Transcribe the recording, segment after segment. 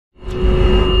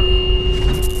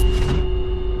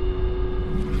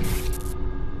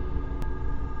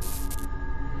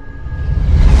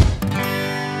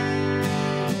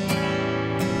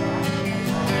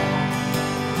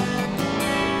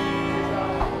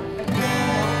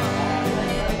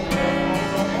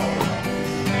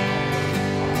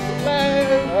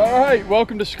right,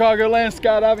 welcome to Chicagoland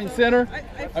Skydiving Center.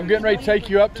 I'm getting ready to take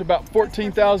you up to about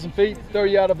 14,000 feet, throw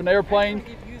you out of an airplane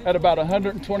at about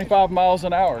 125 miles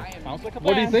an hour. Sounds like a plan.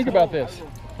 What do you think about this?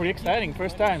 Pretty exciting,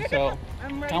 first time, so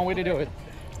can't wait to do it.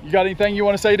 You got anything you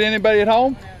want to say to anybody at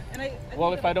home?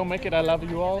 Well, if I don't make it, I love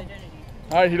you all. All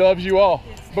right, he loves you all.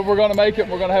 But we're going to make it,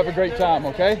 we're going to have a great time,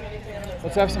 okay?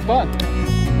 Let's have some fun.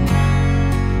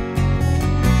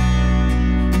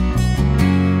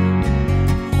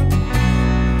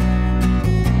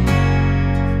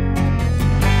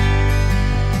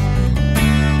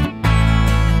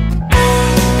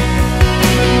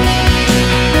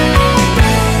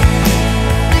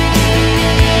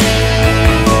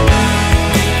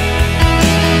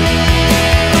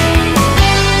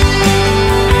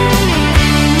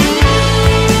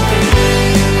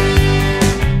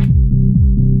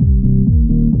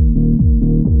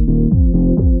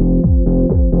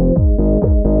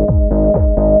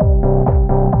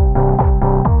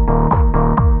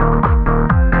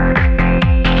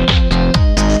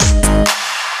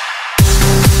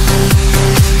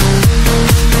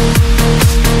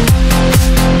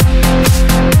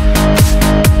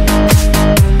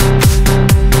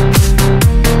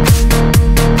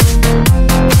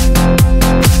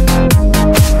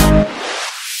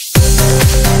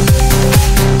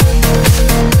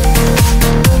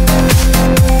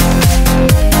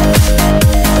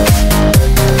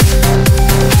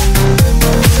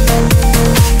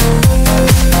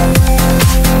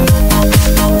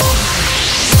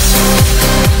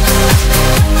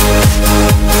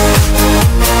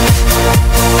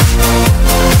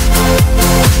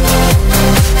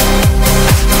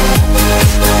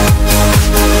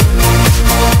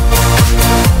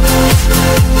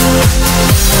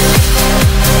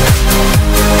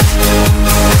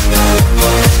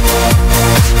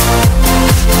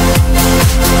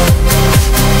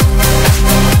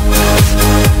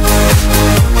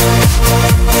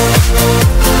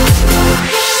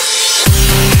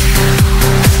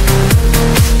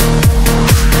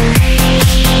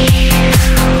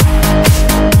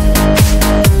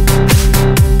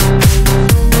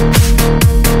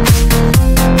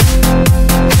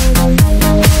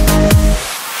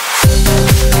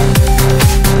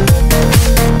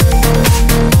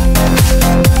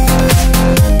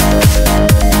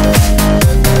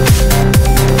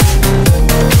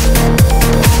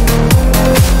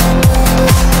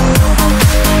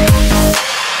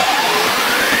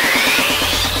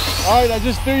 All right, I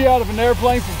just threw you out of an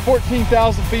airplane from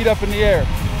 14,000 feet up in the air.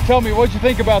 Tell me, what'd you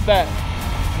think about that?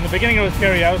 In the beginning it was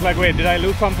scary. I was like, wait, did I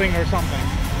lose something or something?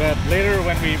 But later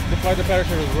when we deployed the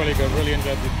parachute, it was really good. Really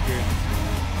enjoyed the experience.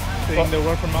 Seeing the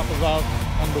work from muscles out,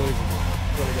 unbelievable.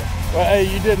 Really good. Well, hey,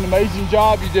 you did an amazing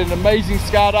job. You did an amazing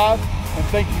skydive. And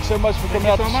thank you so much for coming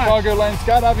out to Chicagoland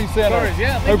Skydiving Center.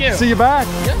 Yeah, thank Hope you. to see you back.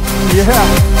 Yeah.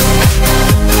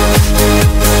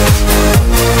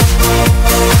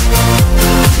 Yeah.